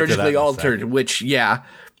we'll surgically altered, which it's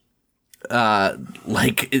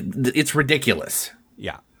ridiculous.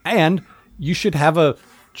 Yeah, and you should have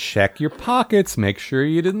check your pockets, make sure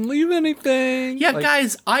you didn't leave anything. Yeah, like,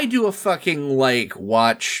 guys, I do a fucking like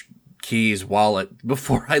watch, keys, wallet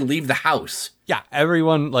before I leave the house. Yeah,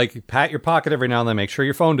 everyone like pat your pocket every now and then, make sure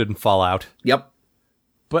your phone didn't fall out. Yep.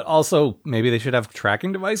 But also maybe they should have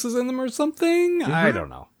tracking devices in them or something. I don't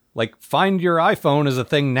know. Like, find your iPhone is a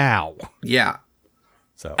thing now. Yeah.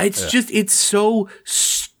 So it's so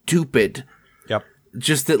stupid. Yep.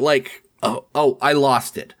 Just that, like, oh, I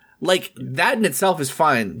lost it. Like, that in itself is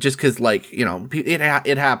fine, just because, like, you know, it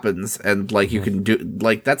happens, and, like, you can do,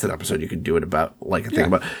 like, that's an episode you can do it about, like, a thing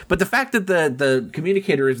about. But the fact that the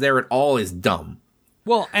communicator is there at all is dumb.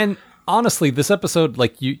 Well, and honestly, this episode,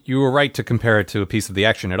 like, you were right to compare it to a piece of the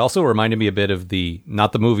action. It also reminded me a bit of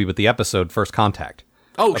not the movie, but the episode First Contact.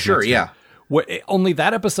 Oh, sure, yeah. Only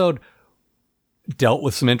that episode dealt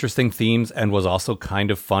with some interesting themes and was also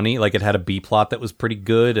kind of funny. Like, it had a B-plot that was pretty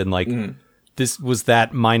good, and, like, this was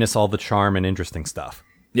that minus all the charm and interesting stuff.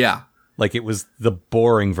 Yeah. Like, it was the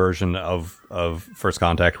boring version of First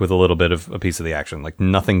Contact with a little bit of a piece of the action. Like,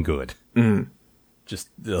 nothing good. Just,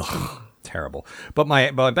 terrible. But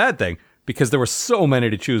my bad thing, because there were so many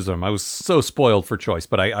to choose from, I was so spoiled for choice,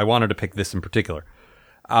 but I wanted to pick this in particular.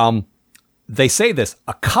 they say this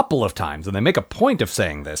a couple of times, and they make a point of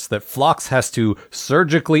saying this, that Phlox has to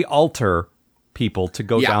surgically alter people to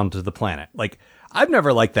go down to the planet. Like, I've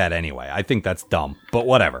never liked that anyway. I think that's dumb, but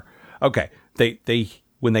whatever. Okay, they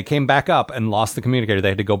when they came back up and lost the communicator, they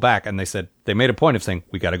had to go back, and they made a point of saying,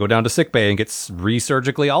 we got to go down to sickbay and get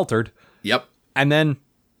re-surgically altered. Yep. And then,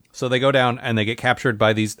 so they go down and they get captured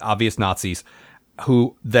by these obvious Nazis,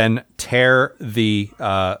 who then tear the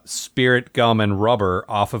spirit gum and rubber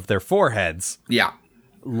off of their foreheads. Yeah.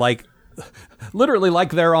 Like, literally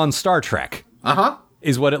like they're on Star Trek. Uh-huh.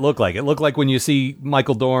 Is what it looked like. It looked like when you see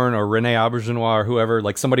Michael Dorn or Rene Aubergenois or whoever,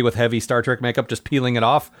 like somebody with heavy Star Trek makeup just peeling it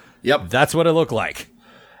off. Yep. That's what it looked like.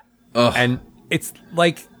 Ugh. And it's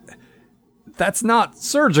like, that's not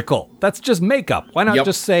surgical. That's just makeup. Why not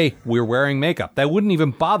just say, we're wearing makeup? That wouldn't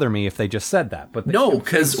even bother me if they just said that. But no,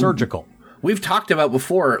 because surgical. We've talked about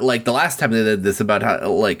before, like the last time they did this, about how,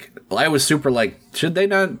 like, I was super like,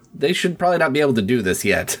 they should probably not be able to do this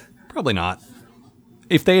yet. Probably not.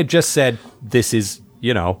 If they had just said, this is,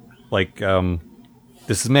 like,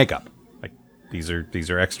 this is makeup. Like, these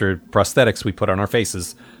are extra prosthetics we put on our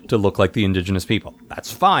faces to look like the indigenous people.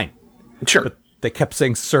 That's fine. Sure. But they kept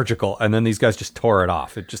saying surgical, and then these guys just tore it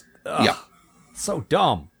off. It just, so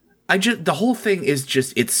dumb. The whole thing is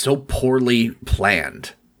just, it's so poorly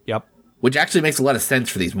planned. Yep. Which actually makes a lot of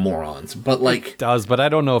sense for these morons. But, like... It does, but I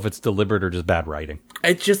don't know if it's deliberate or just bad writing.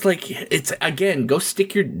 It's just like, it's, again, go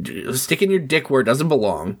stick in your dick where it doesn't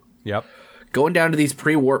belong. Yep. Going down to these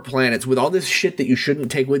pre-warp planets with all this shit that you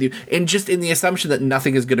shouldn't take with you, and just in the assumption that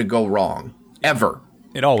nothing is going to go wrong. Ever.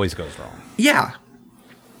 It always goes wrong. Yeah.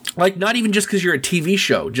 Like, not even just because you're a TV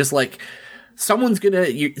show. Just, like, someone's gonna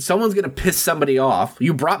piss somebody off.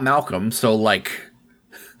 You brought Malcolm, so, like...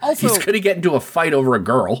 Also, he's going to get into a fight over a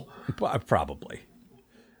girl. Probably.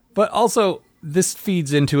 But also, this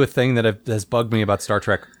feeds into a thing that has bugged me about Star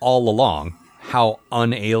Trek all along. How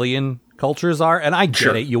un-alien cultures are. And I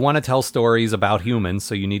get it. You want to tell stories about humans,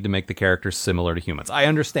 so you need to make the characters similar to humans. I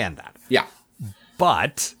understand that. Yeah.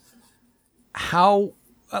 But how...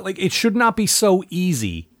 Like, it should not be so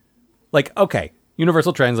easy. Like, okay,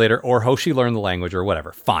 Universal Translator or Hoshi learn the language or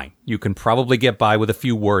whatever. Fine. You can probably get by with a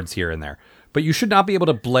few words here and there. But you should not be able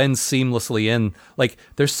to blend seamlessly in. Like,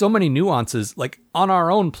 there's so many nuances. Like, on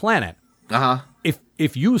our own planet. Uh-huh.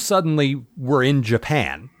 If you suddenly were in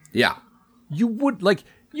Japan. Yeah. You would, like,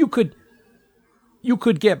 you could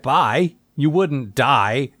get by. You wouldn't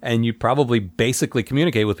die, and you'd probably basically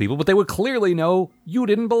communicate with people, but they would clearly know you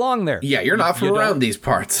didn't belong there. Yeah, you're not from around these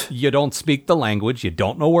parts. You don't speak the language. You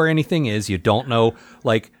don't know where anything is. You don't know,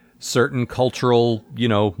 like, certain cultural,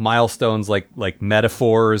 milestones, like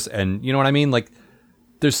metaphors, and you know what I mean? Like,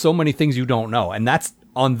 there's so many things you don't know, and that's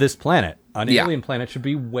on this planet. An alien planet should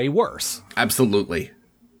be way worse. Absolutely.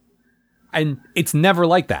 And it's never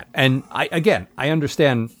like that. And I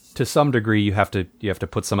understand to some degree you have to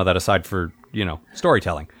put some of that aside for,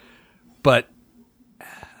 storytelling. But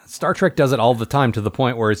Star Trek does it all the time to the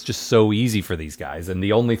point where it's just so easy for these guys. And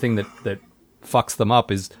the only thing that fucks them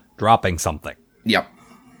up is dropping something. Yep.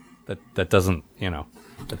 That doesn't,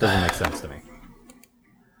 that doesn't make sense to me.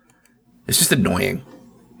 It's just annoying.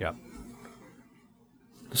 Yep.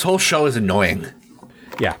 This whole show is annoying.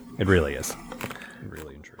 Yeah, it really is. It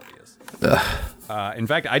really and truly is. In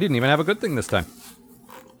fact, I didn't even have a good thing this time.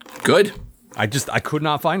 Good. I could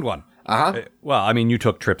not find one. Uh-huh. Well, I mean, you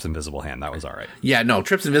took Trip's Invisible Hand. That was all right. Yeah, no,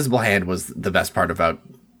 Trip's Invisible Hand was the best part about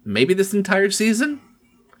maybe this entire season.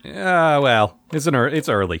 Yeah, well, it's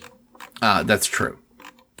early. That's true.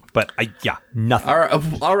 But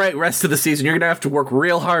nothing. All right, rest of the season, you're gonna have to work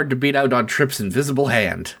real hard to beat out on Trip's Invisible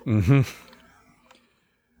Hand. Mm-hmm.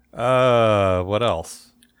 What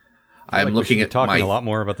else? I'm looking at talking a lot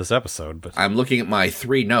more about this episode, but I'm looking at my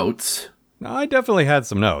 3 notes. No, I definitely had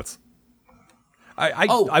some notes.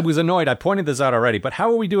 I was annoyed. I pointed this out already, but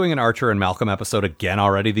how are we doing an Archer and Malcolm episode again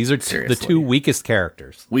already? These are the 2 weakest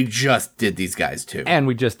characters. We just did these guys too. And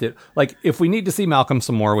we just did. Like, if we need to see Malcolm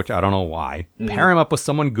some more, which I don't know why, pair him up with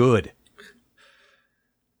someone good.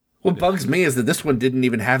 What bugs me is that this one didn't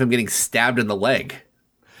even have him getting stabbed in the leg.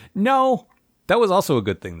 No, that was also a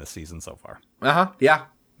good thing this season so far. Uh-huh, yeah.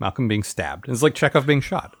 Malcolm being stabbed. It's like Chekhov being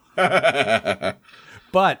shot.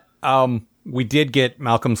 But, we did get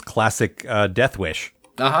Malcolm's classic death wish.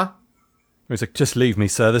 Uh-huh. He's like, just leave me,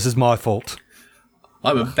 sir. This is my fault.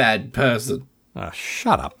 I'm a bad person.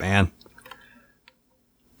 Shut up, man.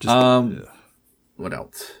 What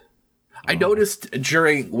else? I noticed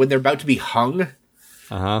when they're about to be hung.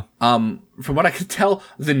 Uh-huh. From what I could tell,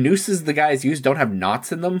 the nooses the guys use don't have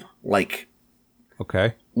knots in them. Like.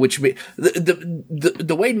 Okay. Which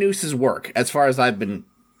the way nooses work, as far as I've been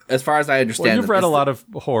as far as I understand, well, you've read a lot of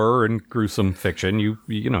horror and gruesome fiction.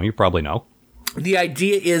 You probably know. The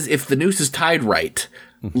idea is if the noose is tied right,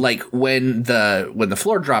 like when the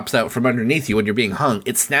floor drops out from underneath you when you're being hung,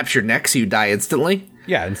 it snaps your neck so you die instantly.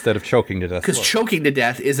 Yeah, instead of choking to death. Because choking to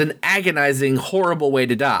death is an agonizing, horrible way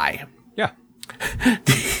to die. Yeah.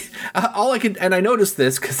 And I noticed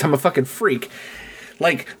this because I'm a fucking freak.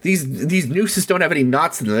 Like, these nooses don't have any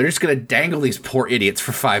knots in them. They're just going to dangle these poor idiots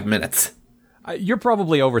for 5 minutes. You're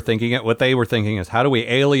probably overthinking it. What they were thinking is, how do we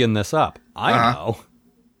alien this up? I know.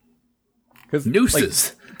 Because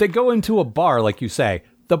nooses. Like, they go into a bar, like you say.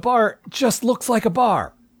 The bar just looks like a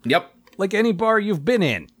bar. Yep. Like any bar you've been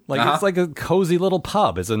in. Like, it's like a cozy little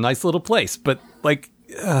pub. It's a nice little place. But, like,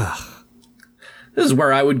 ugh. This is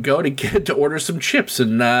where I would go to order some chips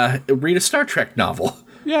and read a Star Trek novel.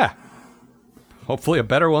 Yeah. Hopefully a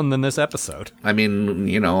better one than this episode. I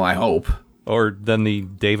mean, I hope. Or than the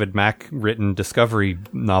David Mack written Discovery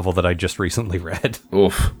novel that I just recently read.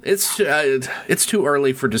 Oof. It's too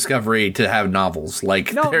early for Discovery to have novels.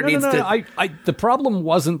 Like, no. The problem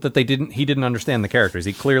wasn't that he didn't understand the characters.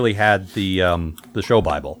 He clearly had the show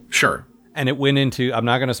Bible. Sure. And it went into, I'm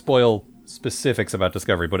not going to spoil specifics about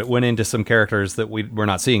Discovery, but it went into some characters that we're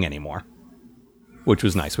not seeing anymore, which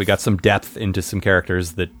was nice. We got some depth into some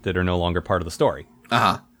characters that are no longer part of the story.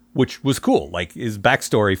 Which was cool. Like, his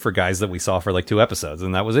backstory for guys that we saw for like 2 episodes,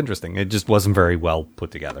 and that was interesting. It just wasn't very well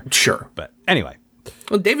put together. Sure. But anyway.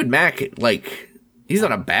 Well, David Mack, like, he's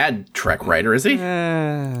not a bad Trek writer, is he?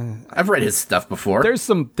 I've read his stuff before. There's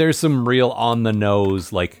some real on the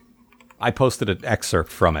nose, like, I posted an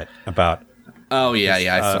excerpt from it about... Oh, yeah,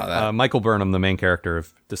 I saw that. Michael Burnham, the main character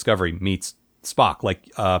of Discovery, meets Spock,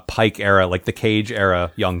 like Pike era, like the Cage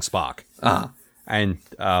era young Spock. And,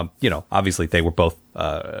 obviously they were both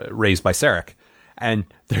raised by Sarek. And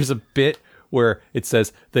there's a bit where it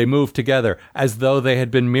says they moved together as though they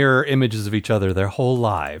had been mirror images of each other their whole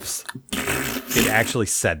lives. It actually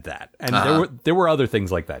said that. And there were other things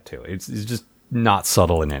like that, too. It's just not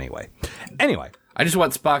subtle in any way. Anyway. I just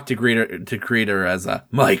want Spock to greet her as a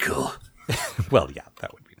Michael. Well, yeah,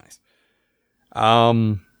 that would be nice.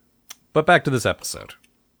 But back to this episode.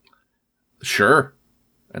 Sure.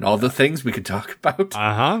 And all the things we could talk about.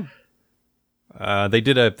 They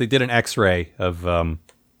did an X-ray of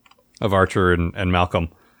Archer and Malcolm,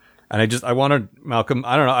 and I wanted Malcolm.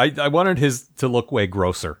 I don't know. I wanted his to look way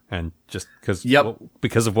grosser, and just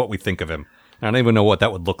because of what we think of him. I don't even know what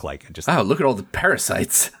that would look like. Look at all the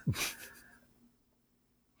parasites.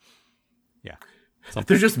 Yeah,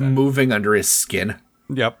 they're just moving under his skin.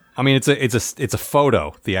 Yep. I mean, it's a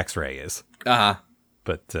photo. The X-ray is.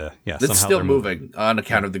 But yeah, it's still moving on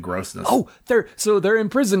account of the grossness. Oh, they're in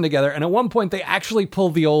prison together, and at one point they actually pull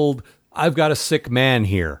the old "I've got a sick man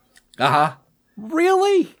here."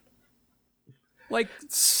 Really? Like,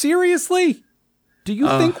 seriously? Do you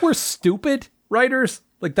think we're stupid, writers?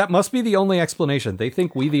 Like, that must be the only explanation. They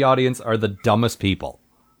think we, the audience, are the dumbest people.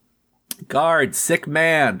 Guard, sick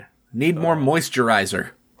man. Need more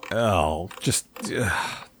moisturizer. Oh, just...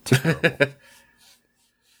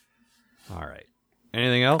 All right.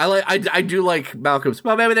 Anything else? I do like Malcolm's.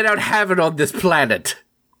 Well, maybe they don't have it on this planet.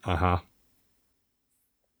 That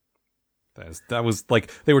was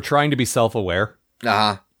like, they were trying to be self-aware.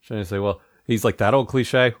 Trying to say, well, he's like that old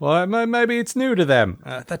cliche. Well, maybe it's new to them.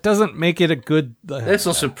 That doesn't make it a good... This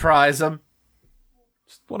will surprise them.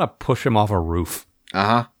 Just want to push him off a roof.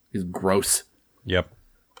 He's gross. Yep.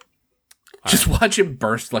 Just watch him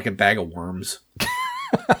burst like a bag of worms.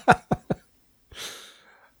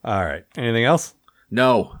 All right. Anything else?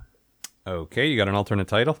 No. Okay, you got an alternate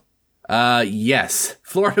title? Yes.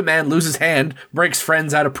 Florida man loses hand, breaks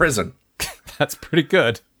friends out of prison. That's pretty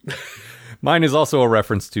good. Mine is also a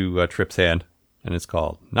reference to Trip's hand, and it's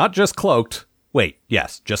called Not Just Cloaked. Wait,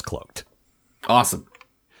 yes, Just Cloaked. Awesome.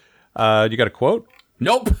 You got a quote?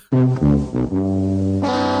 Nope.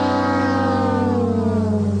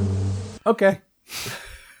 Okay.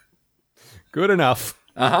 Good enough.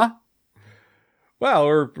 Well,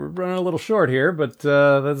 we're running a little short here, but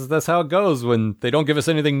that's how it goes. When they don't give us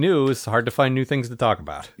anything new, it's hard to find new things to talk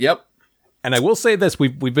about. Yep. And I will say this,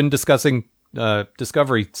 we've been discussing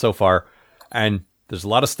Discovery so far, and there's a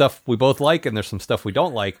lot of stuff we both like, and there's some stuff we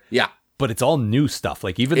don't like. Yeah. But it's all new stuff.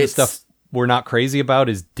 Like, even the stuff we're not crazy about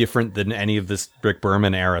is different than any of this Rick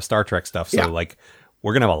Berman era Star Trek stuff. So, like,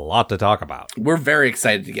 we're going to have a lot to talk about. We're very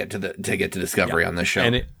excited to get to Discovery on this show.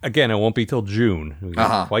 And it won't be till June.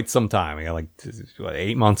 Quite some time. We got like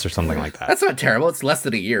 8 months or something like that. That's not terrible. It's less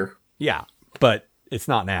than a year. Yeah, but it's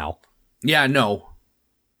not now. Yeah, no.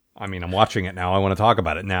 I mean, I'm watching it now. I want to talk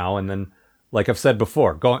about it now. And then, like I've said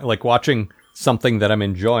before, watching something that I'm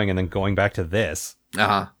enjoying and then going back to this.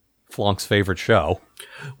 Flonk's favorite show.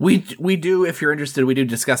 We do, if you're interested, we do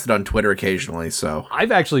discuss it on Twitter occasionally, so.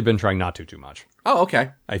 I've actually been trying not to too much. Oh,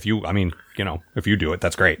 okay. If you do it,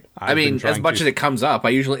 that's great. As much as it comes up, I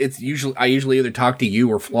usually either talk to you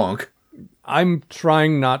or Flonk. I'm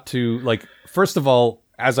trying not to, like, first of all,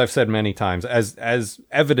 as I've said many times, as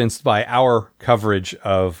evidenced by our coverage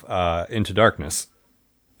of Into Darkness,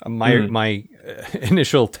 my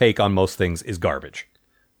initial take on most things is garbage.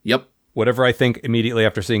 Yep. Whatever I think immediately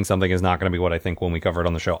after seeing something is not going to be what I think when we cover it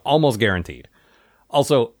on the show. Almost guaranteed.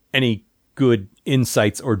 Also, any good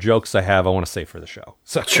insights or jokes I have, I want to save for the show.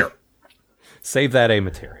 So sure. Save that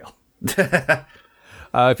material.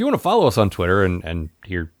 If you want to follow us on Twitter and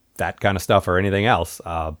hear that kind of stuff or anything else,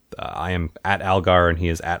 I am at Algar and he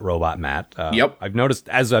is at Robot Matt. Yep. I've noticed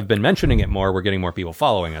as I've been mentioning it more, we're getting more people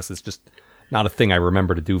following us. It's just not a thing I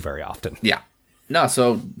remember to do very often. Yeah. No,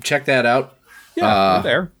 so check that out. Yeah, we're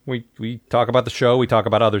there. We talk about the show. We talk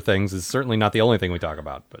about other things. It's certainly not the only thing we talk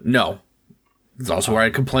about. But no. It's also where I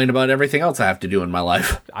complain about everything else I have to do in my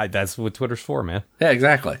life. That's what Twitter's for, man. Yeah,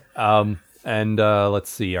 exactly. And let's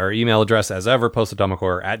see. Our email address, as ever,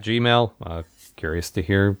 postatomichorror@gmail.com. Curious to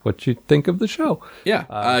hear what you think of the show.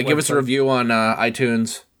 Yeah. Give us a review on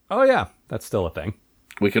iTunes. Oh, yeah. That's still a thing.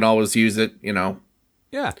 We can always use it,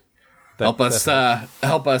 Yeah. Help us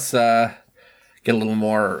get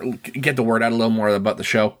the word out a little more about the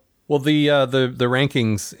show. Well, the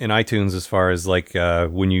rankings in iTunes, as far as like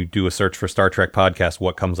when you do a search for Star Trek podcast,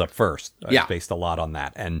 what comes up first? Yeah, based a lot on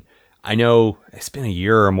that. And I know it's been a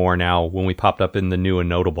year or more now when we popped up in the new and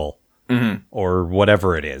notable, or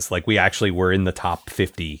whatever it is. Like we actually were in the top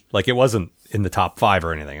 50. Like it wasn't in the top 5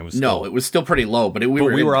 or anything. It was it was still pretty low, but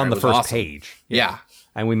we were on the first page. Yeah.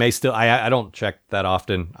 And we may still. I don't check that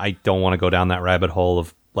often. I don't want to go down that rabbit hole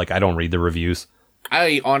of like I don't read the reviews.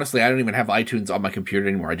 I don't even have iTunes on my computer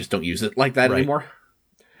anymore. I just don't use it like that anymore.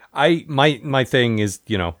 My thing is,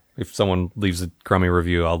 if someone leaves a crummy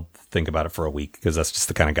review, I'll think about it for a week because that's just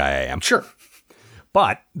the kind of guy I am. Sure.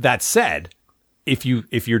 But that said, if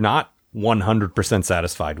you're not 100%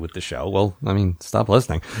 satisfied with the show, well, I mean, stop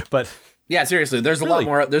listening. But yeah, seriously, there's a lot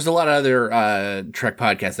more. There's a lot of other Trek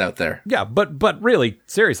podcasts out there. Yeah, but really,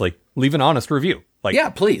 seriously, leave an honest review. Like,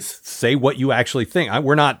 yeah, please say what you actually think.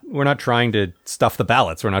 We're not trying to stuff the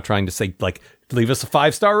ballots. We're not trying to say like leave us a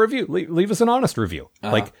 5-star review. Leave us an honest review.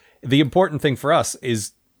 Like the important thing for us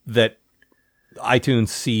is that iTunes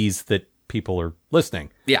sees that people are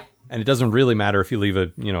listening. Yeah, and it doesn't really matter if you leave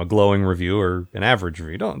a glowing review or an average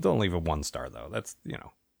review. Don't leave a 1-star though. That's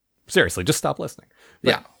seriously, just stop listening.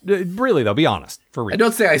 But, really though, be honest for real. And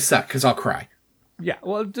don't say I suck because I'll cry. Yeah,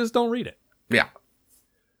 well, just don't read it. Yeah.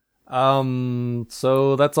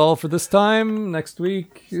 So that's all for this time. Next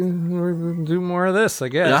week, we'll do more of this, I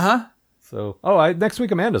guess. Uh-huh. So, next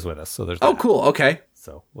week Amanda's with us, so there's that. Cool, okay.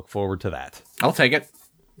 So, look forward to that. I'll take it.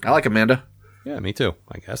 I like Amanda. Yeah, me too,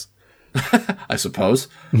 I guess. I suppose.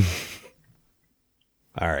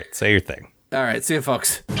 All right, say your thing. All right, see you,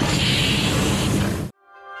 folks.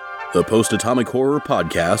 The Post-Atomic Horror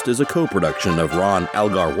Podcast is a co-production of Ron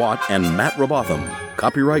Algar Watt and Matt Robotham.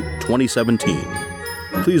 Copyright 2017.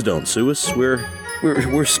 Please don't sue us.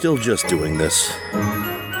 We're still just doing this.